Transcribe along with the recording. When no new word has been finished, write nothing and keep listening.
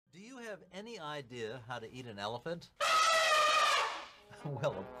have any idea how to eat an elephant?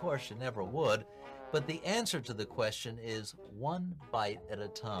 Well, of course you never would, but the answer to the question is one bite at a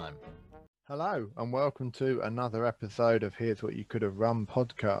time. Hello, and welcome to another episode of Here's What You Could Have Run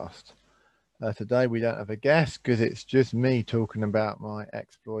podcast. Today we don't have a guest because it's just me talking about my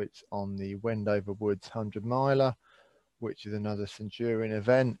exploits on the Wendover Woods 100 miler, which is another Centurion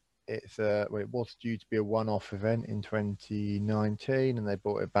event. It was due to be a one-off event in 2019 and they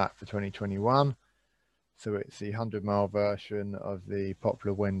brought it back for 2021. So it's the 100-mile version of the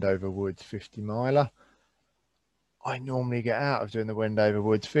popular Wendover Woods 50 miler. I normally get out of doing the Wendover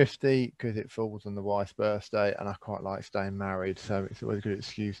Woods 50 because it falls on the wife's birthday and I quite like staying married. So it's always a good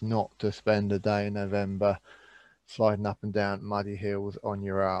excuse not to spend a day in November sliding up and down muddy hills on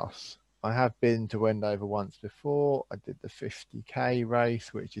your ass. I have been to Wendover once before. I did the 50k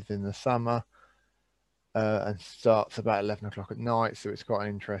race, which is in the summer and starts about 11 o'clock at night. So it's quite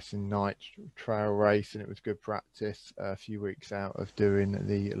an interesting night trail race and it was good practice a few weeks out of doing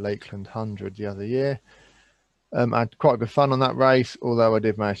the Lakeland 100 the other year. I had quite good fun on that race, although I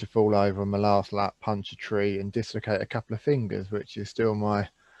did manage to fall over on my last lap, punch a tree and dislocate a couple of fingers, which is still my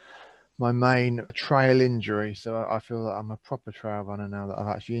main trail injury. So I feel that I'm a proper trail runner now that I've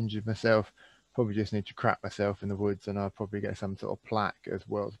actually injured myself. Probably just need to crap myself in the woods and I'll probably get some sort of plaque as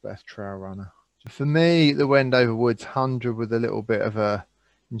world's best trail runner. For me, the Wendover Woods 100 was a little bit of a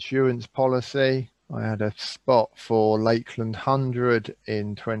insurance policy. I had a spot for Lakeland 100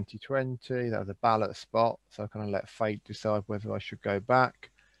 in 2020. That was a ballot spot, so I kind of let fate decide whether I should go back.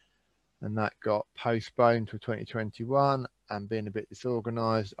 And that got postponed to 2021. And being a bit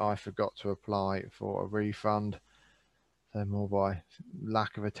disorganised, I forgot to apply for a refund. So more by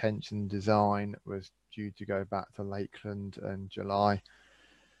lack of attention and design, was due to go back to Lakeland in July.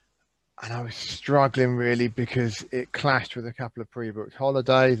 And I was struggling really because it clashed with a couple of pre-booked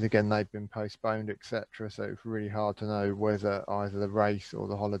holidays. Again, they've been postponed, etc. So it's really hard to know whether either the race or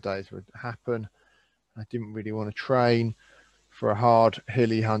the holidays would happen. I didn't really want to train for a hard,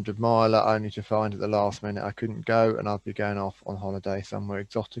 hilly 100 miler, only to find at the last minute I couldn't go and I'd be going off on holiday somewhere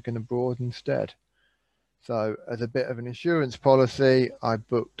exotic and abroad instead. So as a bit of an insurance policy, I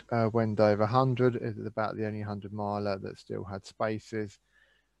booked Wendover 100. It was about the only 100 miler that still had spaces.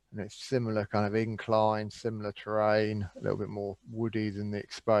 And it's similar kind of incline, similar terrain, a little bit more woody than the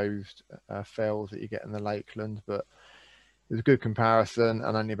exposed fells that you get in the Lakeland, but it was a good comparison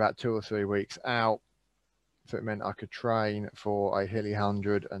and only about 2 or 3 weeks out. So it meant I could train for a hilly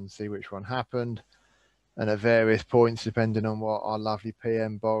 100 and see which one happened. And at various points, depending on what our lovely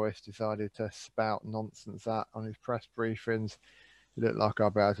PM Boris decided to spout nonsense at on his press briefings, it looked like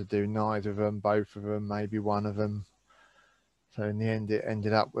I'd be able to do neither of them, both of them, maybe one of them. So in the end, it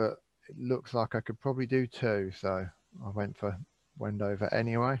ended up with, it looks like I could probably do 2. So I went for Wendover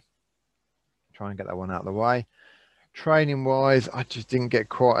anyway. Try and get that one out of the way. Training wise, I just didn't get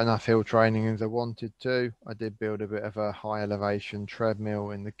quite enough hill training as I wanted to. I did build a bit of a high elevation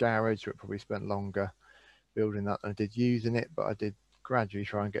treadmill in the garage, but probably spent longer building that than I did using it. But I did gradually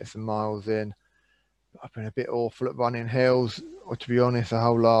try and get some miles in. I've been a bit awful at running hills, or to be honest, the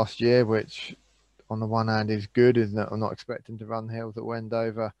whole last year, which on the one hand is good, isn't it? I'm not expecting to run hills at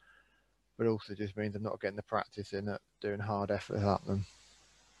Wendover, but also just means I'm not getting the practice in at doing hard efforts up them.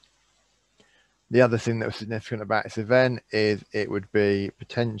 The other thing that was significant about this event is it would be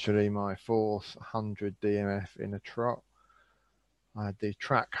potentially my 4th 100 DNF in a trot. I had the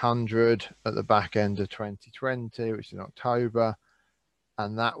track 100 at the back end of 2020, which is in October,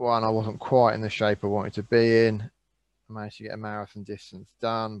 and that one I wasn't quite in the shape I wanted to be in. I managed to get a marathon distance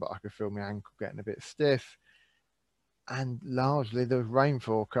done, but I could feel my ankle getting a bit stiff. And largely there was rain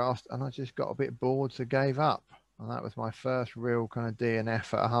forecast, and I just got a bit bored, so gave up. And that was my first real kind of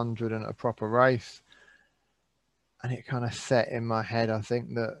DNF at 100 and a proper race. And it kind of set in my head, I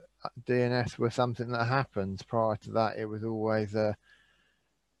think, that DNFs were something that happens. Prior to that, it was always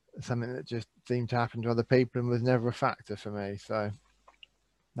something that just seemed to happen to other people and was never a factor for me. So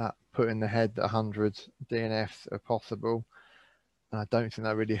that put in the head that 100 DNFs are possible. And I don't think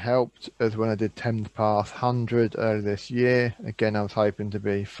that really helped, as when I did Thames Pass 100 earlier this year. Again, I was hoping to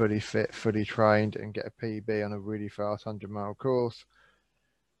be fully fit, fully trained and get a PB on a really fast 100-mile course.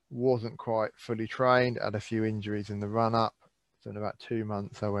 Wasn't quite fully trained, had a few injuries in the run-up. So in about 2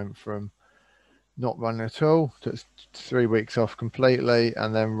 months, I went from not running at all to 3 weeks off completely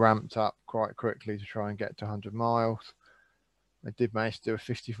and then ramped up quite quickly to try and get to 100 miles. I did manage to do a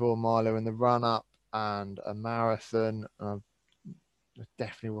 54 miler in the run up and a marathon. I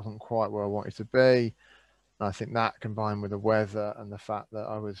definitely wasn't quite where I wanted to be. And I think that combined with the weather and the fact that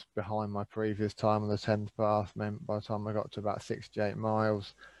I was behind my previous time on the Thames Pass meant by the time I got to about 68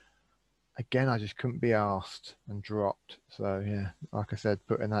 miles, again, I just couldn't be asked and dropped. So yeah, like I said,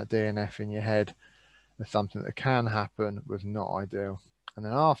 putting that DNF in your head as something that can happen was not ideal. And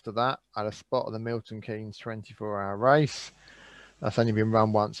then after that, I had a spot of the Milton Keynes 24-hour race. That's only been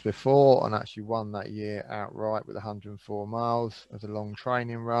run once before, and actually won that year outright with 104 miles as a long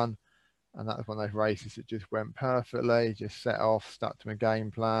training run. And that was one of those races that just went perfectly, just set off, stuck to my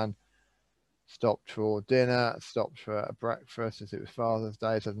game plan, stopped for dinner, stopped for a breakfast as it was Father's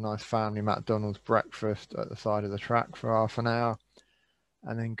Day. So had a nice family McDonald's breakfast at the side of the track for half an hour.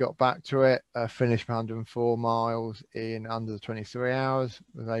 And then got back to it, finished 104 miles in under the 23 hours,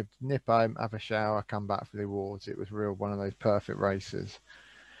 was able to nip home, have a shower, come back for the awards. It was one of those perfect races.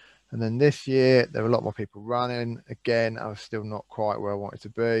 And then this year, there were a lot more people running. Again, I was still not quite where I wanted to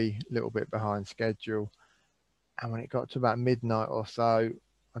be, a little bit behind schedule. And when it got to about midnight or so,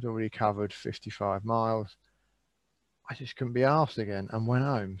 I'd already covered 55 miles. I just couldn't be arsed again and went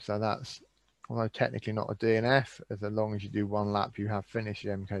home. So that's, although technically not a DNF, as long as you do one lap, you have finished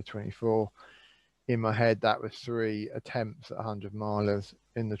your MK24. In my head, that was 3 attempts at 100 milers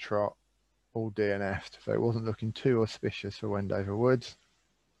in the trot, all DNF'd. So it wasn't looking too auspicious for Wendover Woods.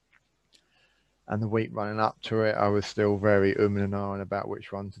 And the week running up to it, I was still very and ahhing about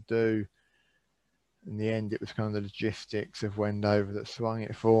which one to do. In the end, it was kind of the logistics of Wendover that swung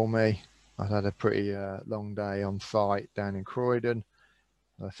it for me. I'd had a pretty long day on site down in Croydon.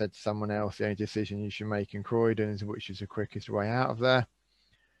 I said to someone else, the only decision you should make in Croydon is which is the quickest way out of there.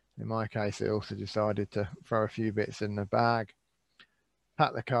 In my case, I also decided to throw a few bits in the bag,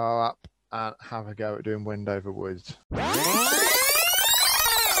 pack the car up, and have a go at doing Wendover Woods. It's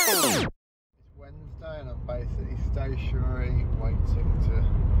Wednesday and I'm basically stationary, waiting to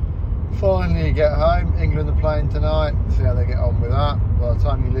finally get home. England are playing tonight, see how they get on with that. By the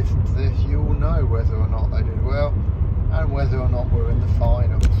time you listen to this, you will know whether or not they did well and whether or not we're in the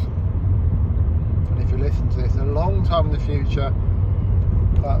finals. And if you listen to this a long time in the future,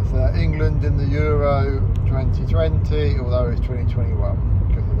 that's England in the Euro 2020, although it's 2021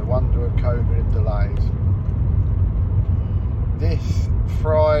 because of the wonder of COVID and delays. This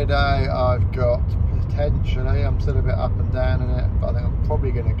Friday I've got potentially, I'm still a bit up and down in it, but I think I'm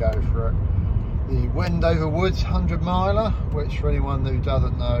probably going to go for it, the Wendover Woods 100 miler, which for anyone who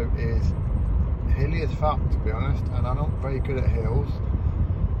doesn't know is hilly as fuck, to be honest, and I'm not very good at hills,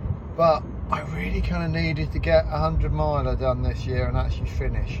 but I really kind of needed to get a 100 miler done this year and actually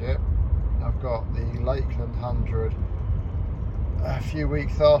finish it. I've got the Lakeland 100 a few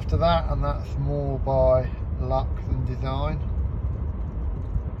weeks after that, and that's more by luck than design.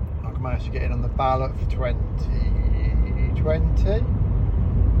 I've managed to get in on the ballot for 2020,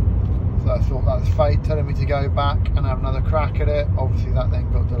 so I thought that's fate telling me to go back and have another crack at it. Obviously that then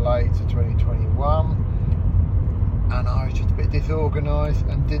got delayed to 2021, and I was just a bit disorganised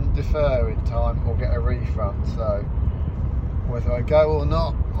and didn't defer in time or get a refund. So whether I go or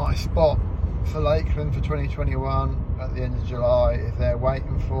not, my spot for Lakeland for 2021 at the end of July is there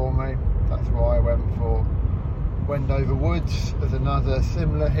waiting for me. That's why I went for Wendover Woods as another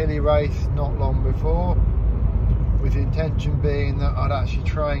similar hilly race not long before, with the intention being that I'd actually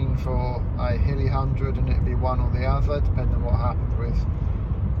train for a hilly 100 and it'd be one or the other depending on what happened with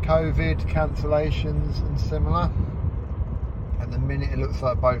COVID, cancellations and similar. At the minute it looks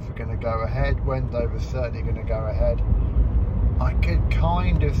like both are going to go ahead. Wendover's certainly going to go ahead. I could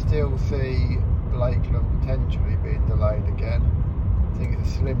kind of still see Lakeland potentially being delayed again. I think it's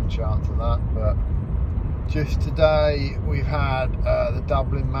a slim chance of that, but just today we've had the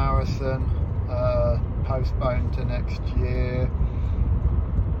Dublin Marathon postponed to next year.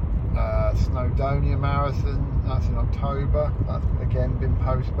 Snowdonia Marathon, that's in October, that's again been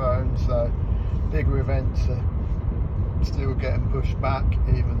postponed. So bigger events are still getting pushed back,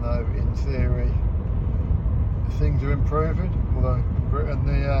 even though in theory things are improving. Although in Britain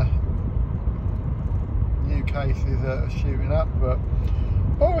the new cases are shooting up, but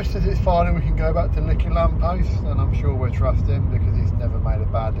Boris says it's fine and we can go back to licking lampposts, and I'm sure we'll trust him because he's never made a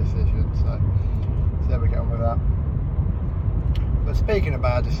bad decision. So there we get on with that. But speaking of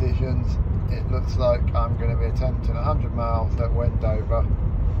bad decisions, it looks like I'm going to be attempting 100 miles at Wendover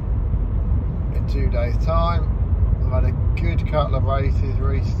in 2 days' time. I've had a good couple of races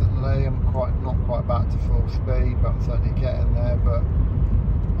recently. I'm not quite back to full speed, but I'm certainly getting there. But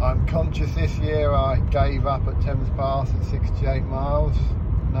I'm conscious this year I gave up at Thames Pass at 68 miles.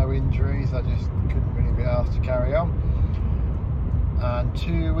 No injuries, I just couldn't really be asked to carry on. And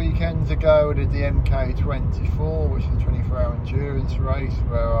 2 weekends ago I did the MK24, which is a 24-hour endurance race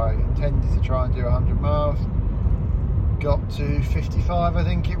where I intended to try and do 100 miles. Got to 55 I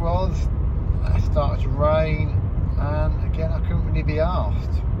think it was. It started to rain, and again I couldn't really be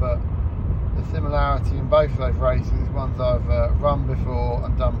asked, but the similarity in both those races, ones I've run before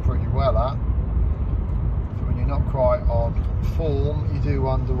and done pretty well at. So when you're not quite on form, you do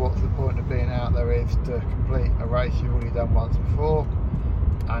wonder what's the point of being out there is to complete a race you've already done once before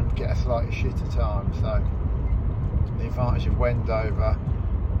and get a slightly shitter time. So the advantage of Wendover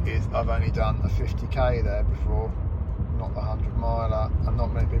is I've only done a 50k there before, not the 100 miler, and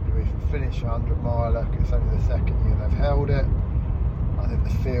not many people even finish a 100 miler because it's only the second year they've held it. I think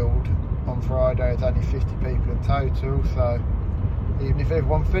the field on Friday is only 50 people in total, so even if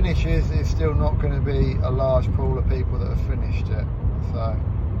everyone finishes, it's still not going to be a large pool of people that have finished it. So I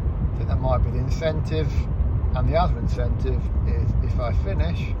think that might be the incentive, and the other incentive is if I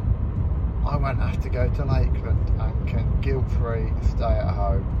finish, I won't have to go to Lakeland and can guilt-free stay at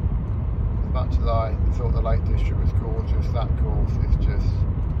home. As much as I thought the Lake District was gorgeous, that course is just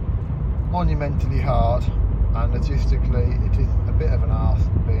monumentally hard, and logistically it is a bit of an arse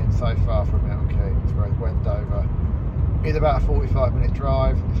being so far from Milton Keynes, whereas Wendover is about a 45-minute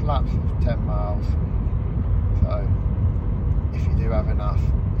drive. It's laps of 10 miles, so if you do have enough,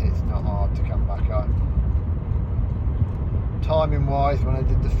 it's not hard to come back home. Timing wise, when I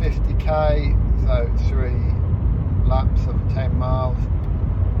did the 50k, so 3 laps of 10 miles,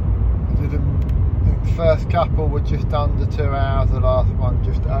 I did the first couple were just under 2 hours, the last one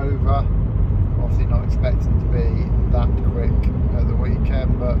just over. Obviously not expecting to be that quick at the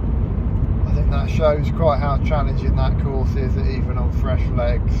weekend, but I think that shows quite how challenging that course is, that even on fresh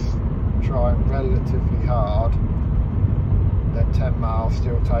legs, trying relatively hard, then 10 miles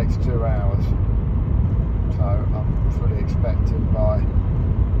still takes 2 hours. So I'm fully expecting by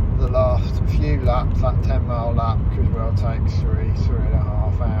the last few laps, that 10 mile lap could well take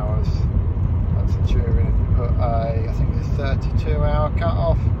 3.5 hours. And Centurion put I think it's 32 hour cut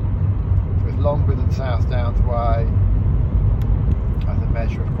off, so it's longer than South Downs Way, as a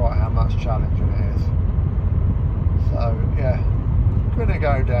measure of quite how much challenging it is. So yeah, gonna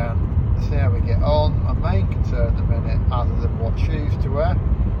go down, see how we get on. My main concern at the minute, other than what shoes to wear,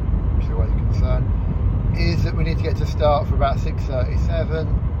 which is always a concern, is that we need to get to start for about 6:37,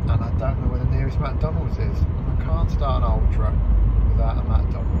 and I don't know where the nearest McDonald's is. I can't start an ultra without a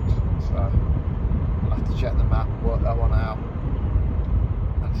McDonald's, so I'll have to check the map, work that one out,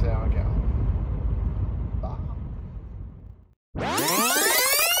 and see how I get on.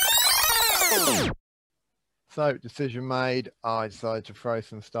 So, decision made. I decided to throw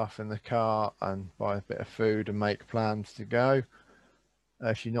some stuff in the car and buy a bit of food and make plans to go.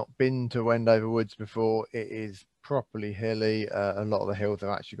 If you've not been to Wendover Woods before, it is properly hilly. A lot of the hills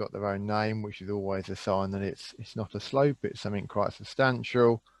have actually got their own name, which is always a sign that it's not a slope, it's something quite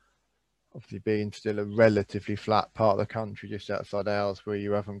substantial. Obviously being still a relatively flat part of the country just outside ours, where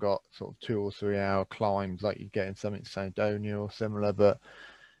you haven't got sort of 2 or 3 hour climbs like you get in something Snowdonia or similar, but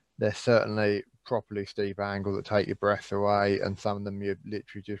they're certainly properly steep angle that take your breath away, and some of them you're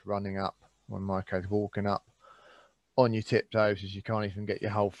literally just running up, or in my case walking up on your tiptoes, as you can't even get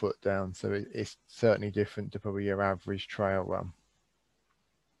your whole foot down. So it's certainly different to probably your average trail run.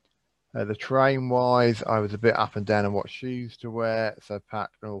 The train wise, I was a bit up and down on what shoes to wear, so I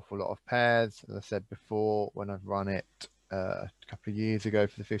packed an awful lot of pairs. As I said before, when I've run it a couple of years ago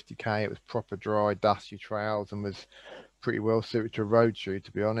for the 50k, it was proper dry, dusty trails and was pretty well suited to a road shoe,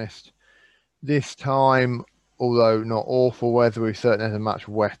 to be honest. This time, although not awful weather, we certainly had a much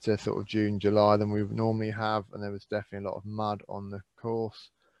wetter sort of June, July than we would normally have, and there was definitely a lot of mud on the course.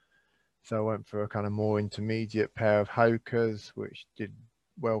 So I went for a kind of more intermediate pair of Hokas, which did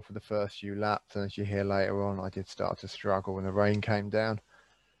well for the first few laps, and as you hear later on, I did start to struggle when the rain came down.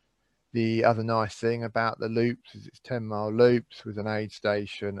 The other nice thing about the loops is it's 10-mile loops with an aid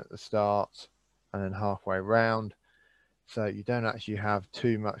station at the start and then halfway round. So you don't actually have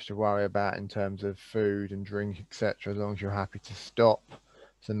too much to worry about in terms of food and drink, etc., as long as you're happy to stop.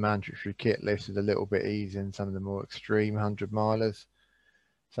 So the mandatory kit list is a little bit easier in some of the more extreme 100-milers.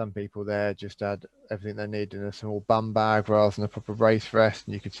 Some people there just had everything they need in a small bum bag rather than a proper race vest,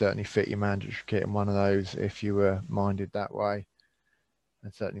 and you could certainly fit your mandatory kit in one of those if you were minded that way.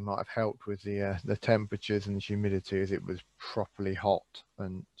 And certainly might have helped with the temperatures and the humidity, as it was properly hot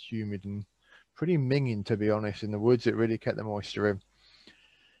and humid and pretty minging, to be honest. In the woods, it really kept the moisture in.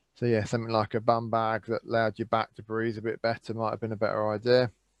 So yeah, something like a bum bag that allowed your back to breathe a bit better might have been a better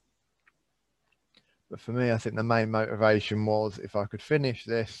idea. But for me, I think the main motivation was if I could finish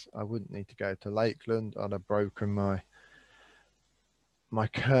this, I wouldn't need to go to Lakeland. I'd have broken my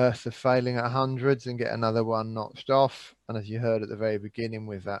curse of failing at hundreds and get another one notched off. And as you heard at the very beginning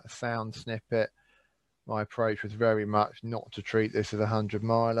with that sound snippet, my approach was very much not to treat this as a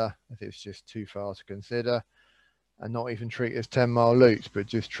 100-miler, as it's just too far to consider. and not even treat it as 10-mile loops, but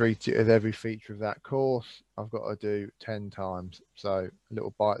just treat it as every feature of that course I've got to do 10 times. So a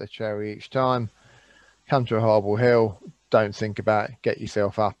little bite of the cherry each time. Come to a horrible hill, don't think about it, get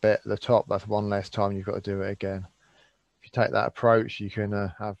yourself up it at the top. That's one less time you've got to do it again. If you take that approach, you can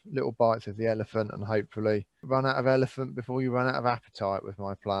have little bites of the elephant and hopefully run out of elephant before you run out of appetite with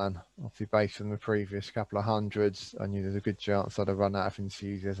my plan. Obviously, based on the previous couple of hundreds, I knew there's a good chance I'd have run out of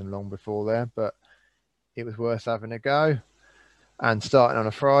enthusiasm long before there, but it was worth having a go. And starting on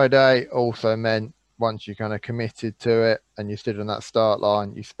a Friday also meant once you kind of committed to it and you stood on that start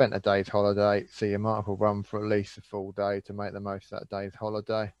line, you spent a day's holiday, so you might as well run for at least a full day to make the most of that day's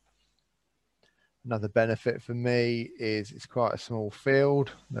holiday. Another benefit for me is it's quite a small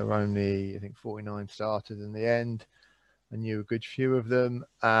field. There were only, I think, 49 starters in the end. I knew a good few of them,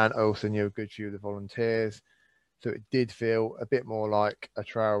 and I also knew a good few of the volunteers. So it did feel a bit more like a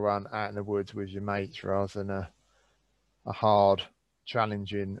trail run out in the woods with your mates rather than a hard,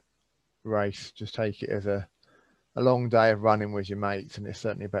 challenging race. Just take it as a long day of running with your mates, and it's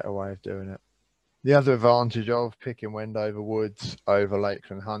certainly a better way of doing it. The other advantage of picking Wendover Woods over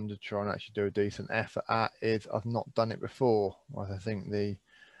Lakeland 100 to try and actually do a decent effort at is I've not done it before. I think the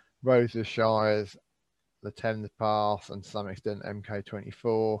Rose's Shires, the Thames Pass, and to some extent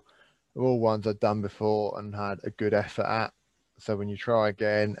MK24 are all ones I've done before and had a good effort at. So when you try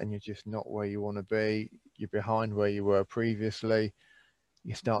again and you're just not where you want to be, you're behind where you were previously,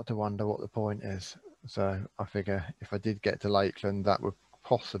 you start to wonder what the point is. So I figure if I did get to Lakeland, that would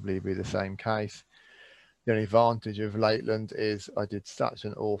possibly be the same case. The only advantage of Lakeland is I did such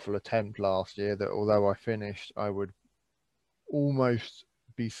an awful attempt last year that although I finished, I would almost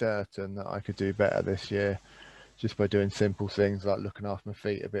be certain that I could do better this year just by doing simple things like looking after my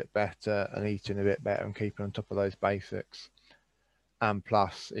feet a bit better and eating a bit better and keeping on top of those basics. And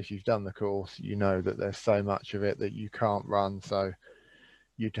plus, if you've done the course, you know that there's so much of it that you can't run. So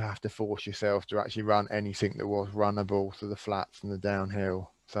you'd have to force yourself to actually run anything that was runnable, so the flats and the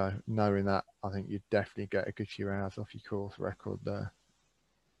downhill. So knowing that, I think you'd definitely get a good few hours off your course record there.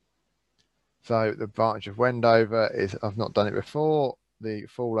 So the advantage of Wendover is I've not done it before. The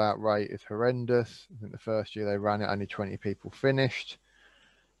fallout rate is horrendous. I think the first year they ran it, only 20 people finished.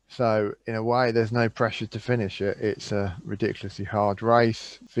 So in a way, there's no pressure to finish it. It's a ridiculously hard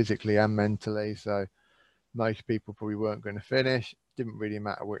race, physically and mentally. So most people probably weren't going to finish. Didn't really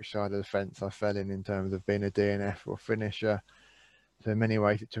matter which side of the fence I fell in terms of being a DNF or finisher. So in many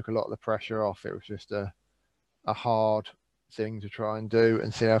ways, it took a lot of the pressure off. It was just a hard thing to try and do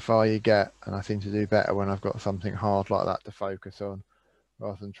and see how far you get. And I seem to do better when I've got something hard like that to focus on,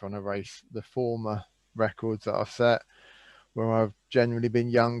 rather than trying to race the former records that I've set, where I've generally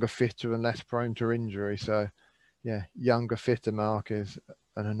been younger, fitter, and less prone to injury. So yeah, younger, fitter Mark is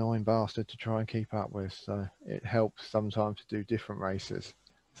an annoying bastard to try and keep up with. So it helps sometimes to do different races.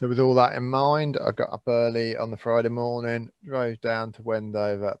 So with all that in mind, I got up early on the Friday morning, drove down to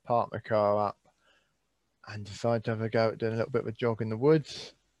Wendover, parked my car up, and decided to have a go at doing a little bit of a jog in the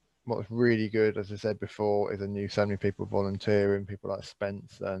woods. What was really good, as I said before, is I knew so many people volunteering. People like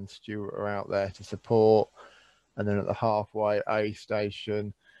Spencer and Stuart are out there to support. And then at the halfway aid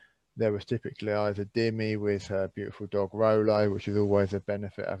station, there was typically either Dimmy with her beautiful dog Rolo, which is always a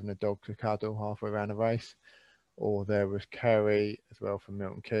benefit having a dog to cuddle halfway around a race, or there was Kerry as well from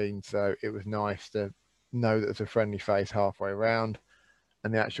Milton Keynes. So it was nice to know that there's a friendly face halfway around.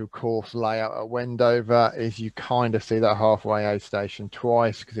 And the actual course layout at Wendover is you kind of see that halfway aid station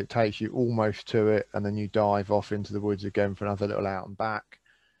twice, because it takes you almost to it and then you dive off into the woods again for another little out and back.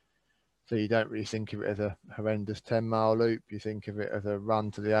 So you don't really think of it as a horrendous 10-mile loop. You think of it as a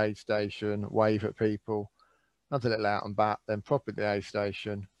run to the aid station, wave at people, another little out and back, then pop at the aid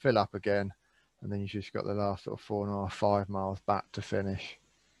station, fill up again, and then you just got the last sort of 4.5, 5 miles back to finish.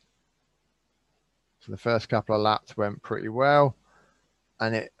 So the first couple of laps went pretty well.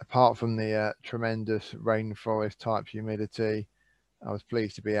 And it, apart from the tremendous rainforest type humidity, I was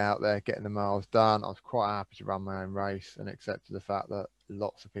pleased to be out there getting the miles done. I was quite happy to run my own race and accepted the fact that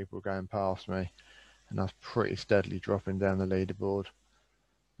lots of people were going past me, and I was pretty steadily dropping down the leaderboard,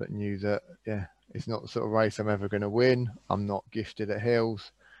 but knew that, yeah, it's not the sort of race I'm ever going to win. I'm not gifted at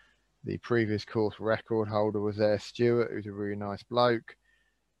hills. The previous course record holder was there, Stuart, who's a really nice bloke.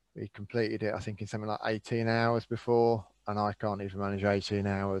 He completed it, I think, in something like 18 hours before, and I can't even manage 18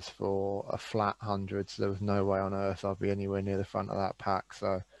 hours for a flat 100, so there was no way on earth I'd be anywhere near the front of that pack.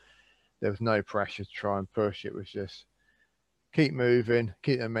 So there was no pressure to try and push. It was just keep moving,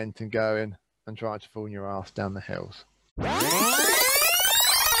 keep the momentum going, and try to fall your ass down the hills.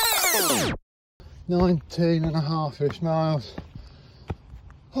 19.5-ish miles.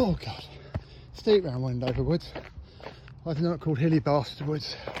 Oh God, steep round Wendover Woods. I don't know, called Hilly Bastard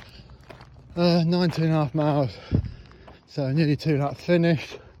Woods. 19.5 miles, so nearly 2 laps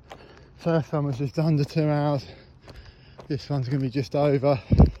finished. First one was just under 2 hours. This one's going to be just over.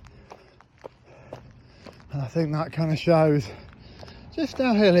 And I think that kind of shows just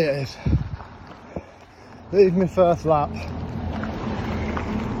how hilly it is. This is my first lap.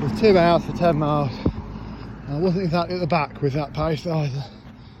 It was 2 hours for 10 miles. And I wasn't exactly at the back with that pace either.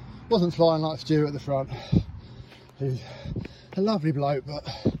 Wasn't flying like Stu at the front. He's a lovely bloke, but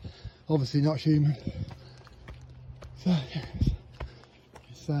obviously not human. So yeah,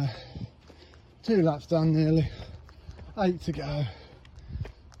 it's 2 laps done nearly, 8 to go.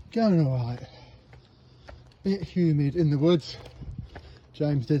 Going alright. Bit humid in the woods.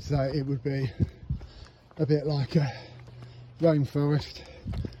 James did say it would be a bit like a rainforest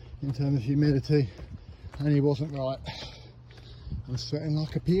in terms of humidity, and he wasn't right. I'm sweating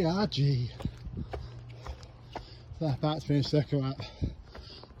like a PRG. So about to finish second lap.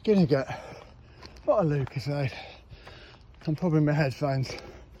 Gonna get what a Lucozade. I'm probably in my headphones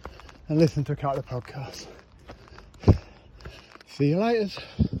and listen to a couple of podcasts. See you later.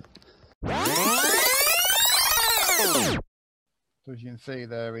 So as you can see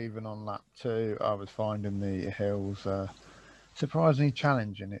there, even on lap 2, I was finding the hills surprisingly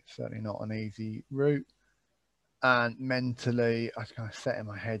challenging. It's certainly not an easy route. And mentally, I was kind of set in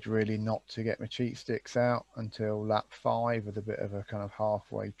my head really not to get my cheat sticks out until lap 5 with a bit of a kind of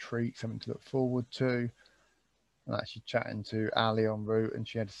halfway treat, something to look forward to. And actually chatting to Ali en route, and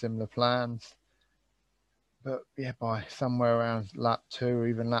she had similar plans. But yeah, by somewhere around lap 2 or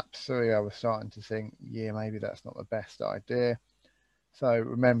even lap 3, I was starting to think, yeah, maybe that's not the best idea. So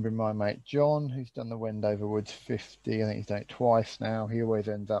remembering my mate John, who's done the Wendover Woods 50, I think he's done it twice now. He always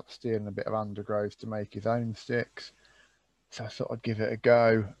ends up stealing a bit of undergrowth to make his own sticks. So I thought I'd give it a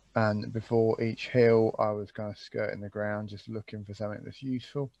go. And before each hill, I was kind of skirting the ground, just looking for something that's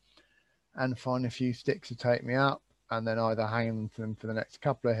useful, and find a few sticks to take me up, and then either hang them for the next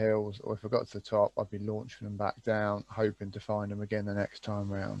couple of hills, or if I got to the top, I'd be launching them back down, hoping to find them again the next time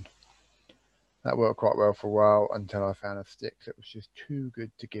round. That worked quite well for a while until I found a stick that was just too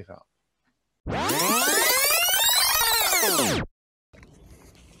good to give up.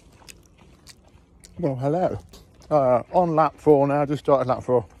 Well, hello. On lap 4 now, just started lap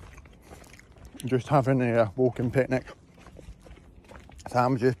 4. Just having a walking picnic.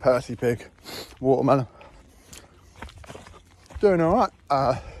 Sandwiches, Percy pig, watermelon. Doing alright.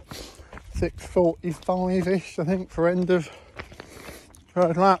 6:45-ish, I think, for end of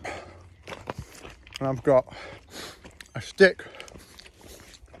third lap. And I've got a stick.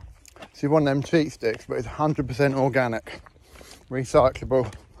 See, one of them cheat sticks, but it's 100% organic,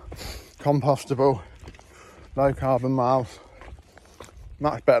 recyclable, compostable, low carbon miles,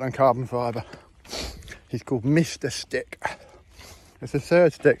 much better than carbon fibre. He's called Mr. Stick. It's the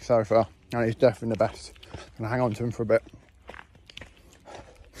third stick so far, and he's definitely the best. I'm gonna hang on to him for a bit.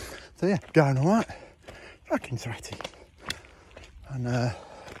 So yeah, going alright. Fucking sweaty. And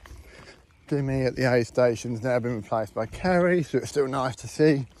Dimmy at the aid station's now been replaced by Kerry, so it's still nice to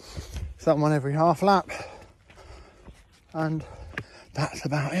see someone every half lap. And that's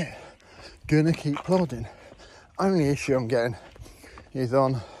about it. Gonna keep plodding. Only issue I'm getting is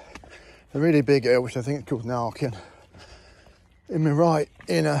on a really big hill, which I think is called Narkin. In my right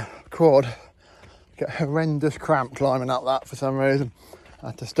inner quad, get horrendous cramp climbing up that for some reason. I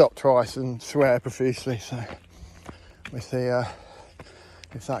had to stop twice and swear profusely, so we'll see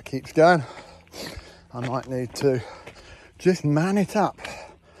if that keeps going. I might need to just man it up,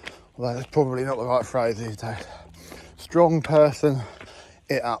 although that's probably not the right phrase these days. Strong person,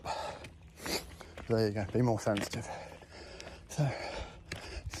 it up. So there you go, be more sensitive. So,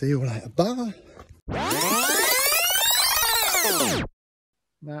 see you later, bye.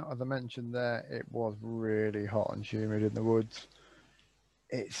 Now, as I mentioned there, it was really hot and humid in the woods.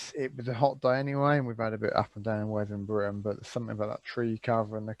 It was a hot day anyway, and we've had a bit up and down weather in Britain, but something about that tree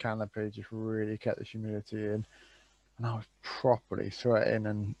cover and the canopy just really kept the humidity in, and I was properly sweating.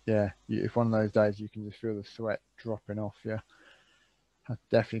 And yeah, it's one of those days you can just feel the sweat dropping off you. I'd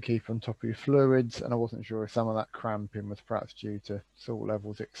definitely keep on top of your fluids, and I wasn't sure if some of that cramping was perhaps due to salt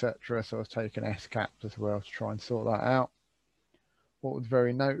levels, etc. So I was taking S-caps as well to try and sort that out. What was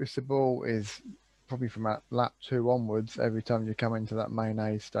very noticeable is probably from lap 2 onwards, every time you come into that main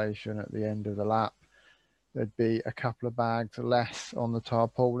aid station at the end of the lap, there'd be a couple of bags less on the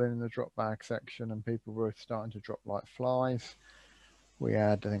tarpaulin in the drop bag section, and people were starting to drop like flies. We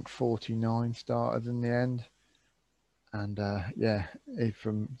had, I think, 49 starters in the end. And yeah,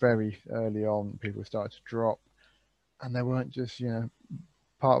 from very early on, people started to drop, and they weren't just,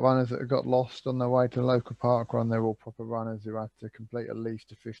 park runners that have got lost on their way to the local park run. They're all proper runners who had to complete at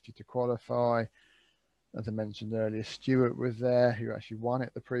least a 50 to qualify. As I mentioned earlier, Stuart was there, who actually won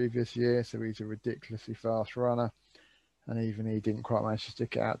it the previous year, so he's a ridiculously fast runner. And even he didn't quite manage to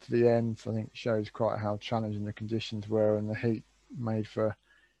stick it out to the end. So I think it shows quite how challenging the conditions were, and the heat made for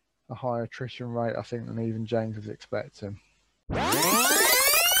a higher attrition rate, I think, than even James was expecting.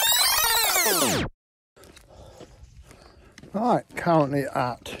 Right, currently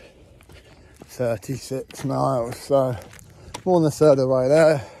at 36 miles, so more than a third of the way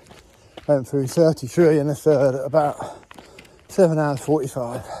there. Went through 33 and a third at about 7 hours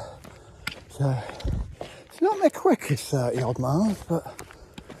 45. So it's not my quickest 30 odd miles, but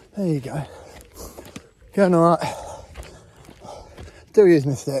there you go. Going alright. Do use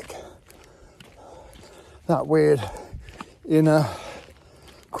my stick. That weird inner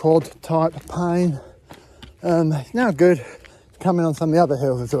quad type pain. It's now good coming on some of the other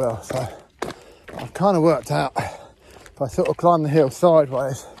hills as well. So I've kind of worked out if I sort of climb the hill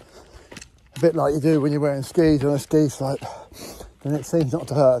sideways, a bit like you do when you're wearing skis on a ski slope, then it seems not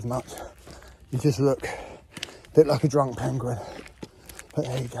to hurt as much. You just look a bit like a drunk penguin. But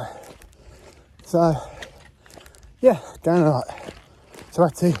there you go. So yeah, going alright.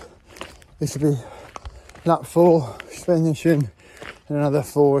 Sweaty. This will be lap 4, finishing in another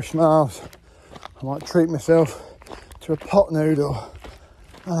 4ish miles. I might treat myself to a pot noodle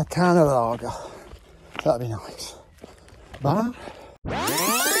and a can of lager. That'd be nice. But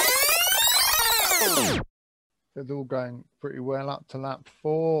it's all going pretty well up to lap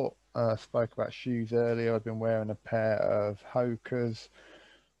 4. Spoke about shoes earlier. I've been wearing a pair of Hoka's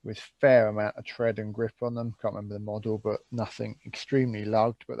with fair amount of tread and grip on them. Can't remember the model, but nothing extremely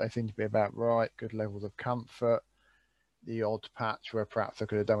lugged, but they seem to be about right. Good levels of comfort. The odd patch where perhaps I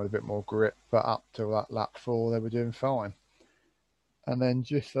could have done with a bit more grip, but up to that lap 4 they were doing fine. And then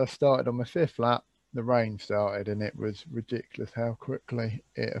just as I started on my 5th lap, the rain started, and it was ridiculous how quickly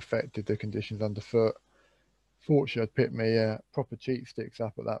it affected the conditions underfoot. Fortunately, I'd picked me proper cheat sticks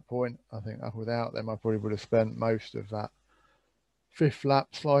up at that point. I think without them I probably would have spent most of that 5th lap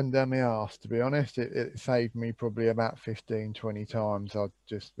sliding down my arse, to be honest. It saved me probably about 15-20 times.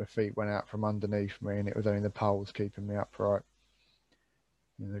 My feet went out from underneath me, and it was only the poles keeping me upright.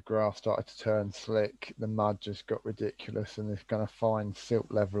 And the grass started to turn slick, the mud just got ridiculous, and this kind of fine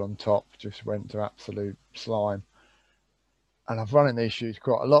silt level on top just went to absolute slime. And I've run in these shoes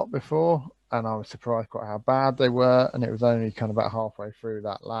quite a lot before, and I was surprised quite how bad they were. And it was only kind of about halfway through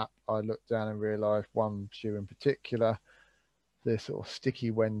that lap I looked down and realised one shoe in particular, the sort of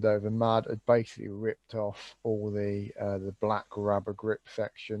sticky Wendover mud, had basically ripped off all the black rubber grip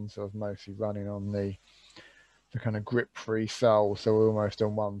section. So I was mostly running on the kind of grip-free sole, so almost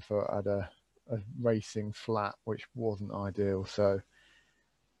on one foot I had a racing flat, which wasn't ideal. So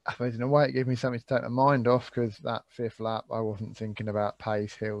I suppose in a way it gave me something to take my mind off, because that 5th lap I wasn't thinking about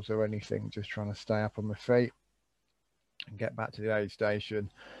pace, hills or anything, just trying to stay up on my feet and get back to the aid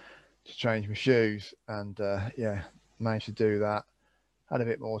station to change my shoes. And yeah, managed to do that. Had a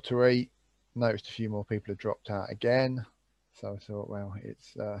bit more to eat. Noticed a few more people had dropped out again. So I thought, well,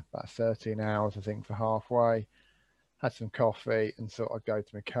 it's about 13 hours, I think, for halfway. Had some coffee and thought I'd go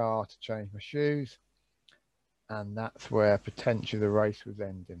to my car to change my shoes. And that's where potentially the race was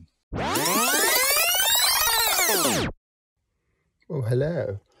ending. Well,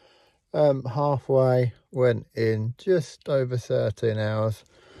 hello. Halfway, went in just over 13 hours.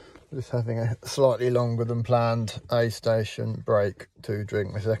 Just having a slightly longer than planned aid station break to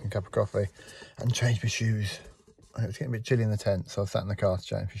drink my 2nd cup of coffee and change my shoes. It was getting a bit chilly in the tent, so I sat in the car to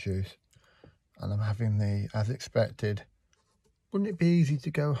change my shoes. And I'm having the, as expected, wouldn't it be easy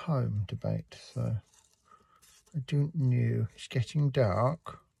to go home debate? So I don't know. It's getting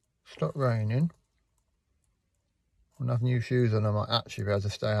dark. Stopped raining. When I have new shoes on, I might actually be able to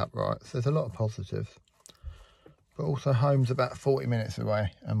stay upright. So there's a lot of positives. But also home's about 40 minutes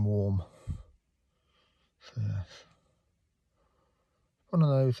away and warm. So yes. One of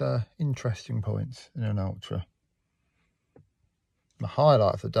those interesting points in an ultra. The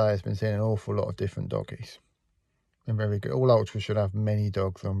highlight of the day has been seeing an awful lot of different doggies. Been very good. All ultras should have many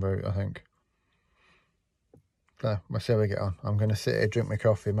dogs en route, I think. So we'll see how we get on. I'm going to sit here, drink my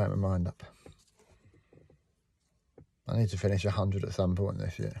coffee and make my mind up. I need to finish 100 at some point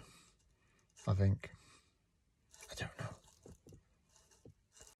this year, I think. I don't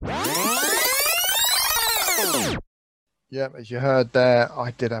know. Yep, as you heard there,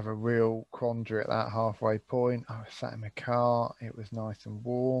 I did have a real quandary at that halfway point. I was sat in my car, it was nice and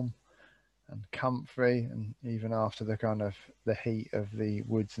warm and comfy, and even after the kind of the heat of the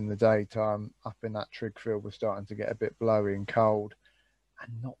woods in the daytime, up in that Trigg field was starting to get a bit blowy and cold.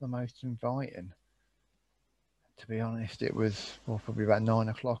 and not the most inviting. To be honest, it was probably about 9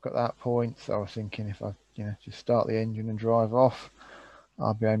 o'clock at that point. So I was thinking if I, just start the engine and drive off,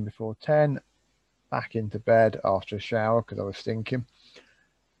 I'll be home before 10, back into bed after a shower because I was stinking.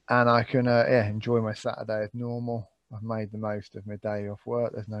 And I can, enjoy my Saturday as normal. I've made the most of my day off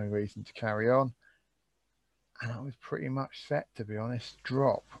work. There's no reason to carry on. And I was pretty much set, to be honest,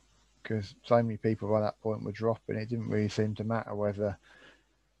 drop. Because so many people by that point were dropping. It didn't really seem to matter whether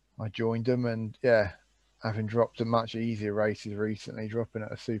I joined them. And having dropped at much easier races recently, dropping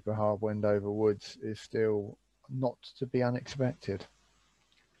at a super hard Wendover Woods is still not to be unexpected.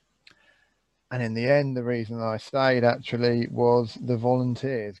 And in the end, the reason I stayed actually was the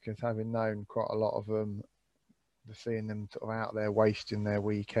volunteers, because having known quite a lot of them, seeing them sort of out there wasting their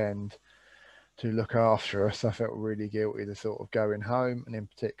weekend to look after us, I felt really guilty to sort of going home. And in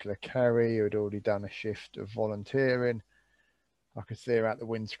particular, Kerry, who had already done a shift of volunteering, I could see her out the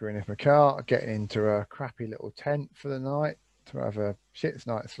windscreen of my car, getting into a crappy little tent for the night to have a shit's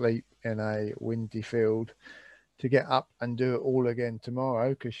night's sleep in a windy field, to get up and do it all again tomorrow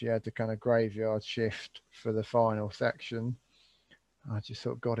because she had the kind of graveyard shift for the final section. I just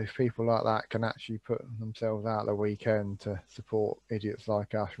thought, God, if people like that can actually put themselves out the weekend to support idiots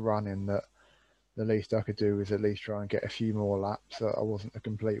like us running, that the least I could do was at least try and get a few more laps, so I wasn't a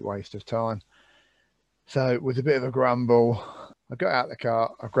complete waste of time. So with a bit of a grumble, I got out of the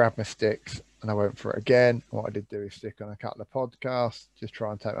car, I grabbed my sticks and I went for it again. What I did do is stick on a couple of podcasts, just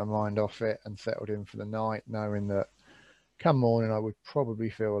try and take my mind off it, and settled in for the night, knowing that come morning I would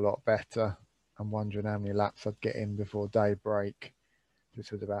probably feel a lot better, and wondering how many laps I'd get in before daybreak.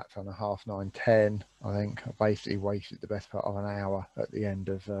 This was about 9:30, 10. I think I basically wasted the best part of an hour at the end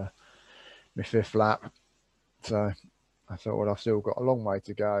of my fifth lap. So I thought, well, I've still got a long way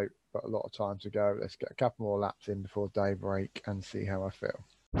to go, but a lot of time to go. Let's get a couple more laps in before daybreak and see how I feel.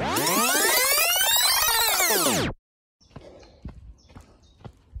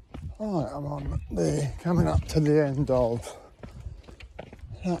 Right, I'm coming up to the end of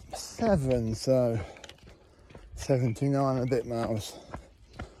lap 7, so 79 and a bit miles.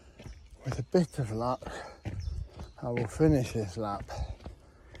 With a bit of luck, I will finish this lap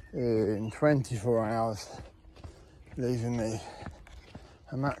in 24 hours, leaving me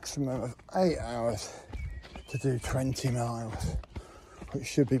a maximum of 8 hours to do 20 miles, which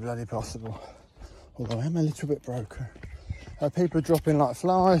should be bloody possible, although I am a little bit broken. People are dropping like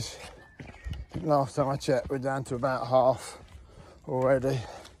flies. I think last time I checked we're down to about half already,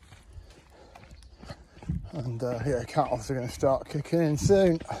 and cut-offs are going to start kicking in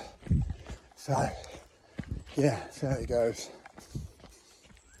soon, so see how it goes.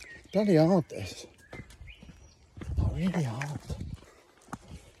 Bloody hard this, really hard.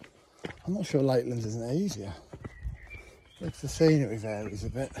 I'm not sure Lakelands isn't easier. Looks the scenery varies a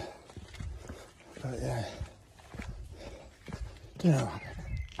bit, but you know,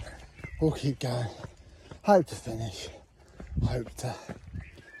 we'll keep going. Hope to finish. Hope to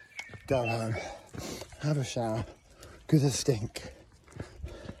go home, have a shower, because I stink.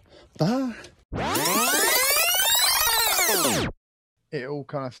 Bye. It all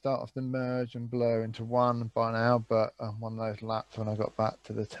kind of starts to merge and blur into one by now, but one of those laps when I got back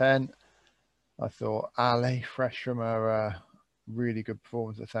to the tent, I thought Ali, fresh from her really good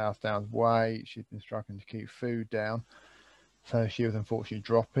performance at South Downs Way, she'd been struggling to keep food down, so she was unfortunately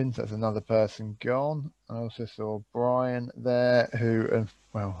dropping, so that's another person gone. I also saw Brian there, who,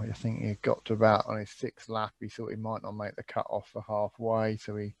 I think he got to about on his 6th lap, he thought he might not make the cut off for halfway,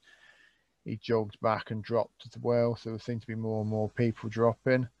 so he jogged back and dropped as well, so there seemed to be more and more people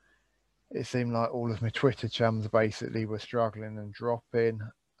dropping. It seemed like all of my Twitter chums basically were struggling and dropping,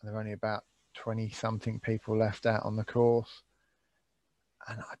 and there were only about 20-something people left out on the course.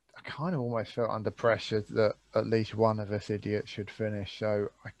 And I kind of almost felt under pressure that at least one of us idiots should finish, so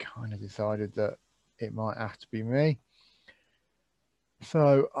I kind of decided that it might have to be me.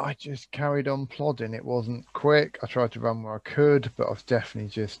 So I just carried on plodding. It wasn't quick. I tried to run where I could, but I was definitely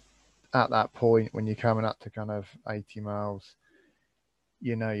just at that point when you're coming up to kind of 80 miles,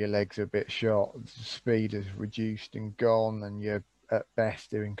 your legs are a bit shot. The speed is reduced and gone, and you're at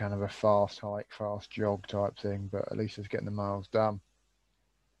best doing kind of a fast hike, fast jog type thing, but at least I was getting the miles done.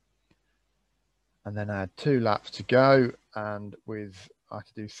 And then I had 2 laps to go, and I had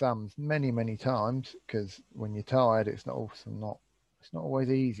to do sums many times, because when you're tired, it's not always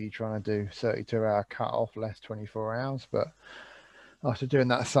easy trying to do 32-hour cut off, less 24 hours. But after doing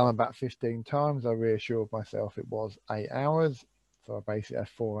that sum about 15 times, I reassured myself it was 8 hours. So I basically had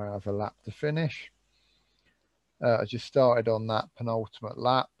 4 hours a lap to finish. I just started on that penultimate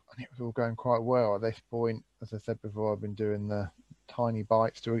lap, and it was all going quite well. At this point, as I said before, I've been doing the tiny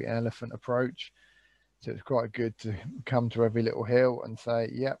bites to an elephant approach. So it's quite good to come to every little hill and say,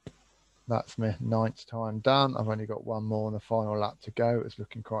 yep, that's my 9th time done. I've only got one more on the final lap to go. It's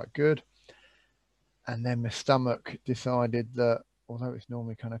looking quite good. And then my stomach decided that although it's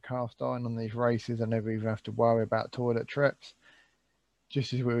normally kind of cast iron on these races, I never even have to worry about toilet trips.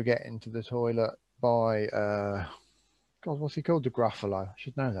 Just as we were getting to the toilet by, God, what's he called? The Gruffalo. I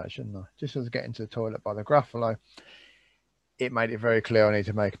should know that, shouldn't I? Just as I was getting to the toilet by the Gruffalo, it made it very clear I need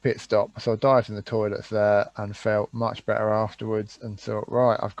to make a pit stop. So I dived in the toilets there and felt much better afterwards and thought,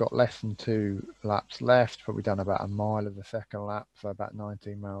 right, I've got less than 2 laps left, probably done about a mile of the second lap, so about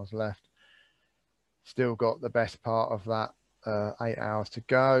 19 miles left. Still got the best part of that 8 hours to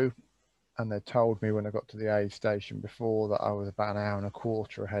go. And they told me when I got to the aid station before that I was about an hour and a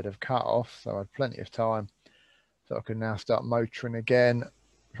quarter ahead of cut off. So I had plenty of time. So I could now start motoring again,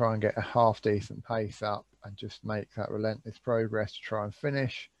 try and get a half decent pace up and just make that relentless progress to try and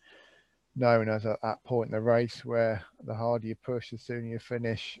finish. Knowing as at that point in the race where the harder you push, the sooner you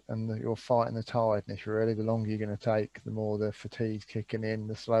finish, and you're fighting the tiredness really. The longer you're going to take, the more the fatigue's kicking in,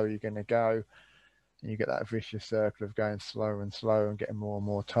 the slower you're going to go. And you get that vicious circle of going slower and slower and getting more and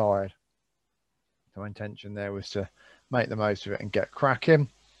more tired. So my intention there was to make the most of it and get cracking.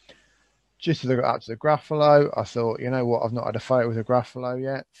 Just as I got up to the Gruffalo, I thought, you know what, I've not had a photo with a Gruffalo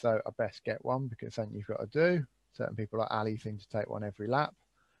yet, so I best get one because it's something you've got to do. Certain people like Ali seem to take one every lap.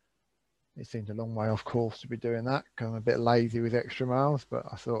 It seemed a long way off course to be doing that because I'm a bit lazy with extra miles, but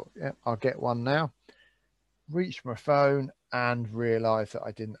I thought, yeah, I'll get one now. Reached my phone and realised that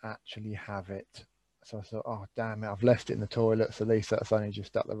I didn't actually have it. So I thought, oh, damn it, I've left it in the toilets. At least that's only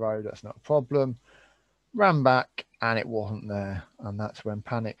just up the road. That's not a problem. Ran back and it wasn't there. And that's when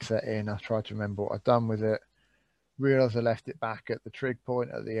panic set in. I tried to remember what I'd done with it. Realised I left it back at the trig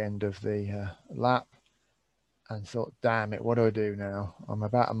point at the end of the lap. And thought, damn it, what do I do now? I'm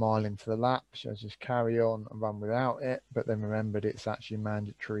about a mile into the lap. Should I just carry on and run without it? But then remembered it's actually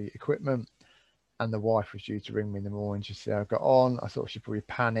mandatory equipment. And the wife was due to ring me in the morning to see how I got on. I thought she'd probably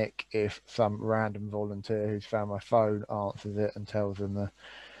panic if some random volunteer who's found my phone answers it and tells them that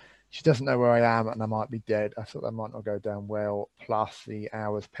she doesn't know where I am and I might be dead. I thought that might not go down well. Plus the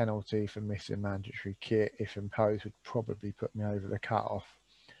hours penalty for missing mandatory kit, if imposed, would probably put me over the cut-off.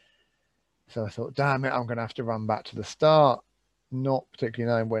 So I thought, damn it, I'm going to have to run back to the start. Not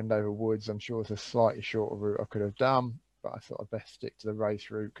particularly knowing Wendover Woods. I'm sure it's a slightly shorter route I could have done. But I thought I'd best stick to the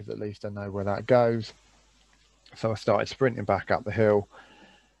race route because at least I know where that goes. So I started sprinting back up the hill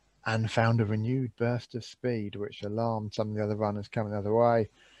and found a renewed burst of speed, which alarmed some of the other runners coming the other way,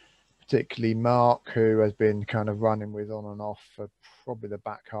 particularly Mark, who has been kind of running with on and off for probably the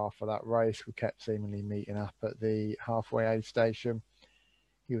back half of that race. We kept seemingly meeting up at the halfway aid station.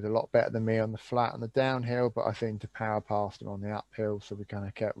 He was a lot better than me on the flat and the downhill, but I seemed to power past him on the uphill. So we kind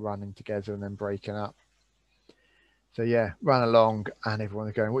of kept running together and then breaking up. So yeah, ran along and everyone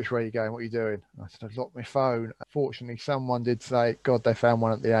was going, which way are you going? What are you doing? And I said, I've locked my phone. Fortunately, someone did say, God, they found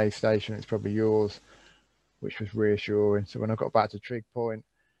one at the aid station. It's probably yours, which was reassuring. So when I got back to Trig Point,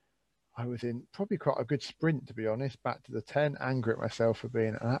 I was in probably quite a good sprint, to be honest, back to the 10, angry at myself for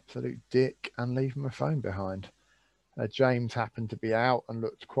being an absolute dick and leaving my phone behind. James happened to be out and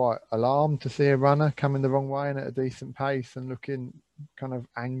looked quite alarmed to see a runner coming the wrong way and at a decent pace and looking kind of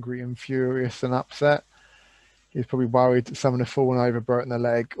angry and furious and upset. He was probably worried that someone had fallen over, broken their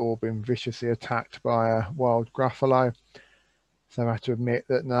leg, or been viciously attacked by a wild Gruffalo. So I had to admit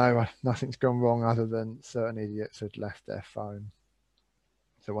that no, nothing's gone wrong other than certain idiots had left their phone.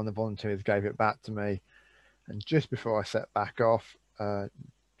 So one of the volunteers gave it back to me. And just before I set back off,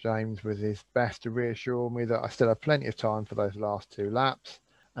 James was his best to reassure me that I still have plenty of time for those last 2 laps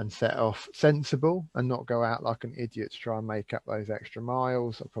and set off sensible and not go out like an idiot to try and make up those extra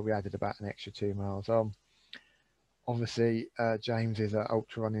miles. I probably added about an extra 2 miles on. Obviously, James is an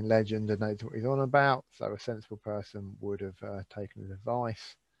ultra running legend and knows what he's on about, so a sensible person would have taken his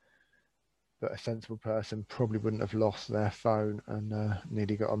advice. But a sensible person probably wouldn't have lost their phone and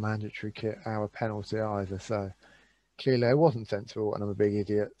nearly got a mandatory kit hour penalty either. So clearly I wasn't sensible and I'm a big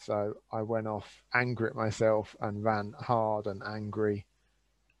idiot. So I went off angry at myself and ran hard and angry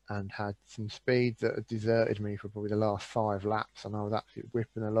and had some speed that had deserted me for probably the last 5 laps. And I was absolutely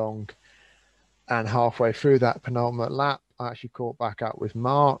whipping along. And halfway through that penultimate lap, I actually caught back up with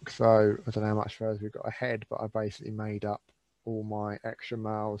Mark. So I don't know how much further we got ahead, but I basically made up all my extra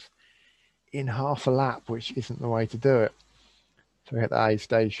miles in half a lap, which isn't the way to do it. So I hit the aid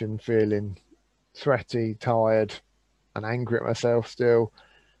station feeling sweaty, tired, and angry at myself still,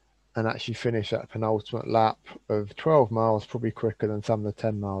 and actually finished that penultimate lap of 12 miles, probably quicker than some of the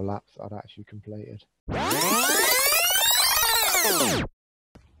 10-mile laps I'd actually completed.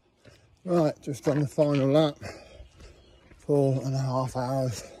 Right, just on the final lap, 4.5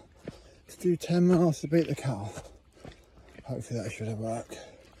 hours to do 10 miles to beat the cut-off. Hopefully that should have worked.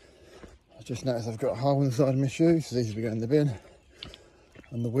 I just noticed I've got a hole in the side of my shoe, so these will go in the bin.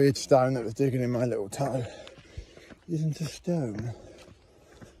 And the weird stone that was digging in my little toe isn't a stone.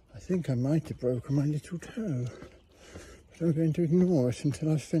 I think I might have broken my little toe, but I'm going to ignore it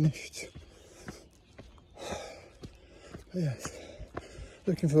until I've finished. But yes,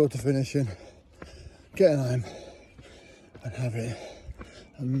 looking forward to finishing, getting home and having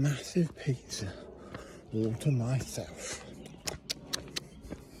a massive pizza all to myself.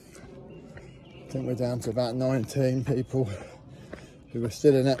 I think we're down to about 19 people who are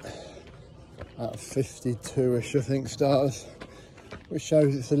still in it, out of 52ish I think starters, which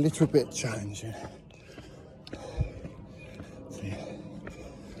shows it's a little bit challenging.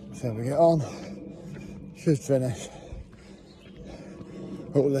 So we get on, should finish,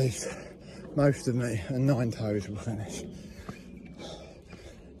 or at least most of me and 9 toes will finish.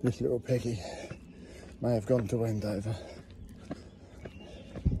 This little piggy may have gone to Wendover.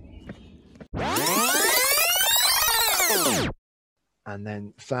 And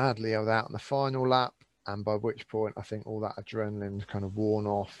then sadly I was out on the final lap, and by which point I think all that adrenaline was kind of worn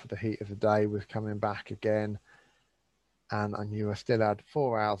off. The heat of the day was coming back again, and I knew I still had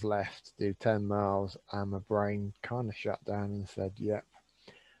 4 hours left to do 10 miles, and my brain kind of shut down and said, yep,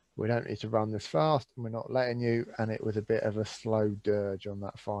 we don't need to run this fast and we're not letting you. And it was a bit of a slow dirge on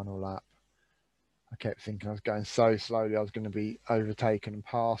that final lap. I kept thinking I was going so slowly I was going to be overtaken and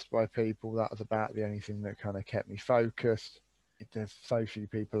passed by people. That was about the only thing that kind of kept me focused. There's so few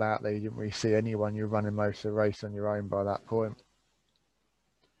people out there, you didn't really see anyone. You're running most of the race on your own by that point.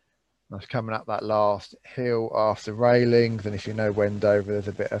 I was coming up that last hill after railings, and if you know Wendover, there's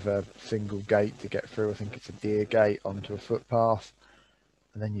a bit of a single gate to get through. I think it's a deer gate onto a footpath,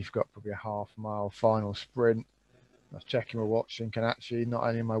 and then you've got probably a half-mile final sprint. I was checking my watch thinking, actually, not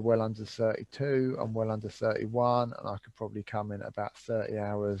only am I well under 32, I'm well under 31, and I could probably come in at about 30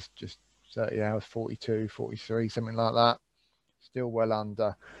 hours, just 30 hours, 42, 43, something like that. Still well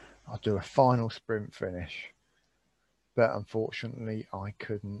under. I'll do a final sprint finish. But unfortunately, I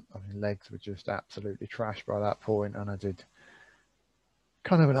couldn't. I mean, legs were just absolutely trashed by that point, and I did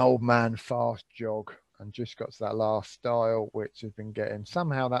kind of an old man fast jog and just got to that last stile, which has been getting,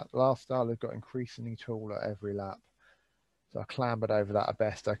 somehow that last stile has got increasingly taller every lap. So I clambered over that as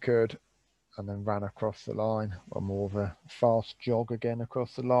best I could and then ran across the line, or more of a fast jog again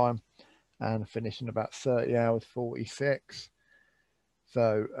across the line, and finished in about 30 hours 46.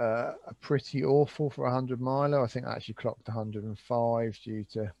 So a pretty awful for a 100 miler. I think I actually clocked 105 due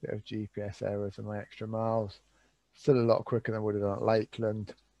to a bit of GPS errors and my extra miles. Still a lot quicker than I would have done at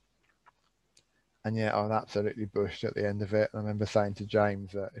Lakeland. And yeah, I was absolutely bushed at the end of it. And I remember saying to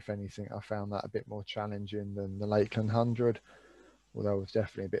James that if anything, I found that a bit more challenging than the Lakeland 100, although I was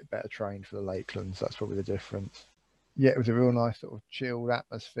definitely a bit better trained for the Lakelands. That's probably the difference. Yeah, it was a real nice sort of chilled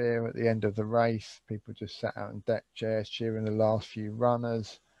atmosphere at the end of the race. People just sat out in deck chairs cheering the last few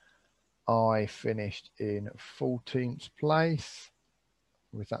runners. I finished in 14th place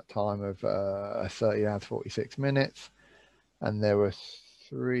with that time of 30 hours 46 minutes, and there were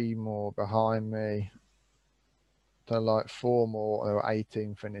 3 more behind me. So like 4 more, there were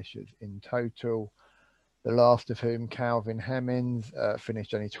 18 finishers in total. The last of whom, Calvin Hemmings,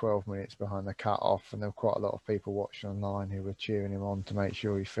 finished only 12 minutes behind the cut-off, and there were quite a lot of people watching online who were cheering him on to make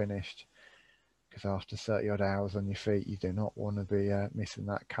sure he finished, because after 30-odd hours on your feet, you do not want to be missing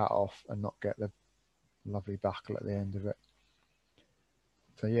that cut-off and not get the lovely buckle at the end of it.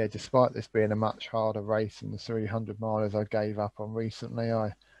 So yeah, despite this being a much harder race than the 300 milers I gave up on recently,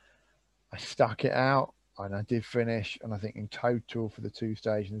 I stuck it out. And I did finish, and I think in total for the 2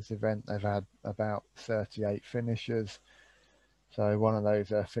 stages in this event, they've had about 38 finishers. So one of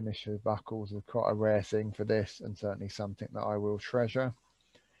those finisher buckles is quite a rare thing for this, and certainly something that I will treasure.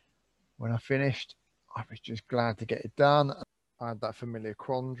 When I finished, I was just glad to get it done. I had that familiar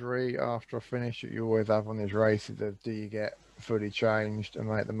quandary after I finished that you always have on these races of, do you get fully changed and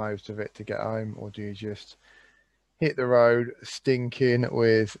make the most of it to get home, or do you just hit the road stinking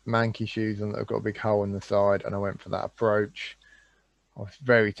with manky shoes on that have got a big hole in the side? And I went for that approach. I was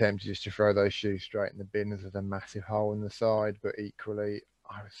very tempted just to throw those shoes straight in the bin as there's a massive hole in the side, but equally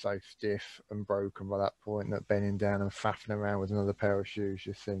I was so stiff and broken by that point that bending down and faffing around with another pair of shoes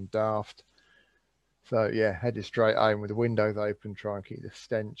just seemed daft. So yeah, headed straight home with the windows open, try and keep the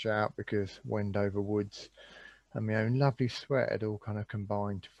stench out, because Wendover woods and my own lovely sweat had all kind of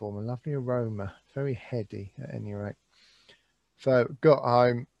combined to form a lovely aroma, very heady at any rate. So got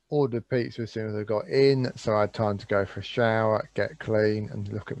home, Ordered pizza as soon as I got in, so I had time to go for a shower, get clean and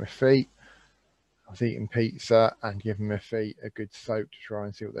look at my feet. I was eating pizza and giving my feet a good soak to try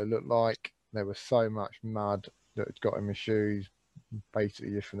and see what they looked like. There was so much mud that had got in my shoes,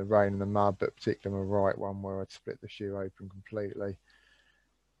 basically just from the rain and the mud, but particularly my right one where I'd split the shoe open completely.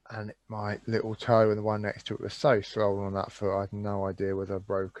 And my little toe and the one next to it was so swollen on that foot, I had no idea whether I'd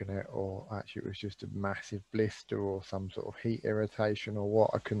broken it or actually it was just a massive blister or some sort of heat irritation or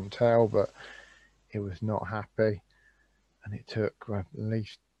what, I couldn't tell, but it was not happy. And it took at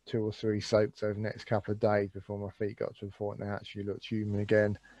least 2 or 3 soaks over the next couple of days before my feet got to the point they actually looked human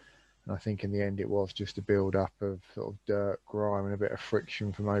again. And I think in the end it was just a build up of sort of dirt, grime and a bit of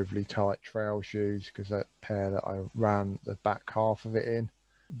friction from overly tight trail shoes, because that pair that I ran the back half of it in,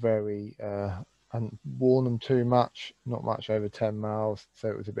 hadn't worn them too much, not much over 10 miles, so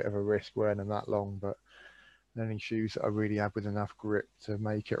it was a bit of a risk wearing them that long, but the only shoes that I really had with enough grip to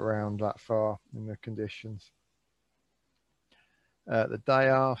make it around that far in the conditions. The day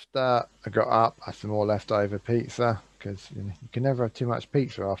after, I got up, had some more leftover pizza, because you can never have too much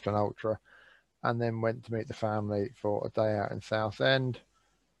pizza after an ultra, and then went to meet the family for a day out in Southend,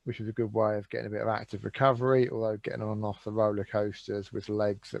 which was a good way of getting a bit of active recovery, although getting on and off the roller coasters with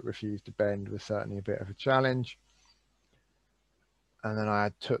legs that refused to bend was certainly a bit of a challenge. And then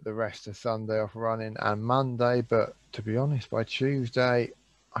I took the rest of Sunday off running and Monday, but to be honest, by Tuesday,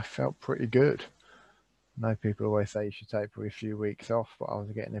 I felt pretty good. I know people always say you should take probably a few weeks off, but I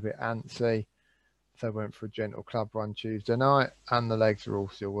was getting a bit antsy. So I went for a gentle club run Tuesday night, and the legs were all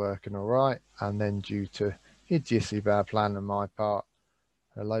still working all right. And then due to hideously bad plan on my part,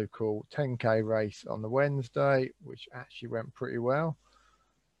 a local 10k race on the Wednesday, which actually went pretty well.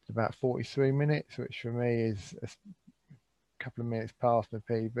 It's about 43 minutes, which for me is a couple of minutes past my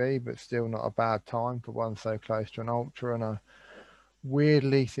PB, but still not a bad time for one so close to an ultra. And I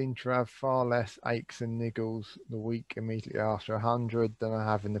weirdly seem to have far less aches and niggles the week immediately after 100 than I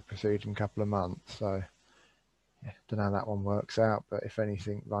have in the preceding couple of months. So yeah, don't know how that one works out, but if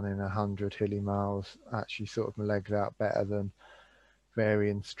anything, running 100 hilly miles actually sorted my legs out better than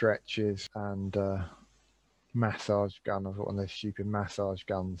varying stretches and massage gun. I've got one of those stupid massage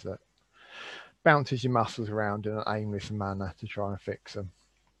guns that bounces your muscles around in an aimless manner to try and fix them.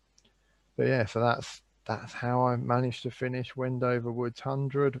 But yeah, so that's how I managed to finish Wendover Woods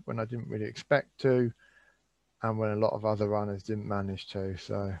 100 when I didn't really expect to, and when a lot of other runners didn't manage to.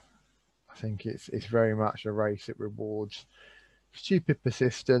 So I think it's very much a race that rewards stupid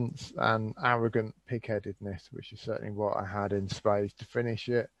persistence and arrogant pig-headedness, which is certainly what I had in spades to finish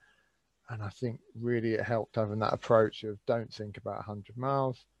it. And I think really it helped having that approach of don't think about 100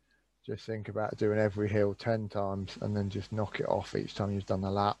 miles, just think about doing every hill 10 times and then just knock it off each time you've done a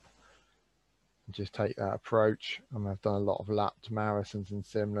lap. And just take that approach. And I've done a lot of lapped marathons and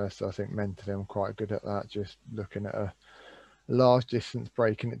similar, so I think mentally I'm quite good at that, just looking at a large distance,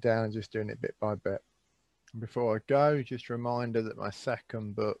 breaking it down and just doing it bit by bit. Before I go, just a reminder that my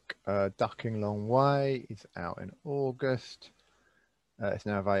second book, Ducking Long Way, is out in August. It's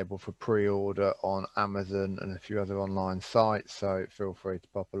now available for pre-order on Amazon and a few other online sites, so feel free to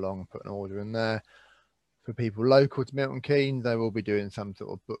pop along and put an order in there. For people local to Milton Keynes, they will be doing some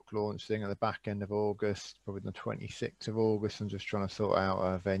sort of book launch thing at the back end of August, probably the 26th of August. I'm just trying to sort out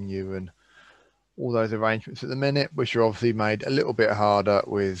a venue and all those arrangements at the minute, which are obviously made a little bit harder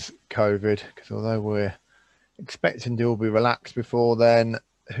with COVID, because although we're expecting to all be relaxed before then,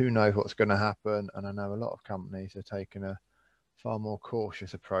 who knows what's going to happen. And I know a lot of companies are taking a far more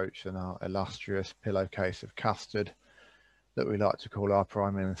cautious approach than our illustrious pillowcase of custard that we like to call our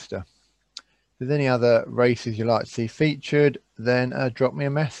Prime Minister. If there's any other races you'd like to see featured, then drop me a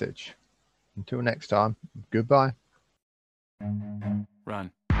message. Until next time, goodbye.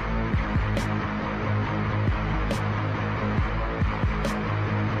 Run.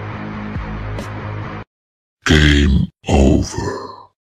 Game over.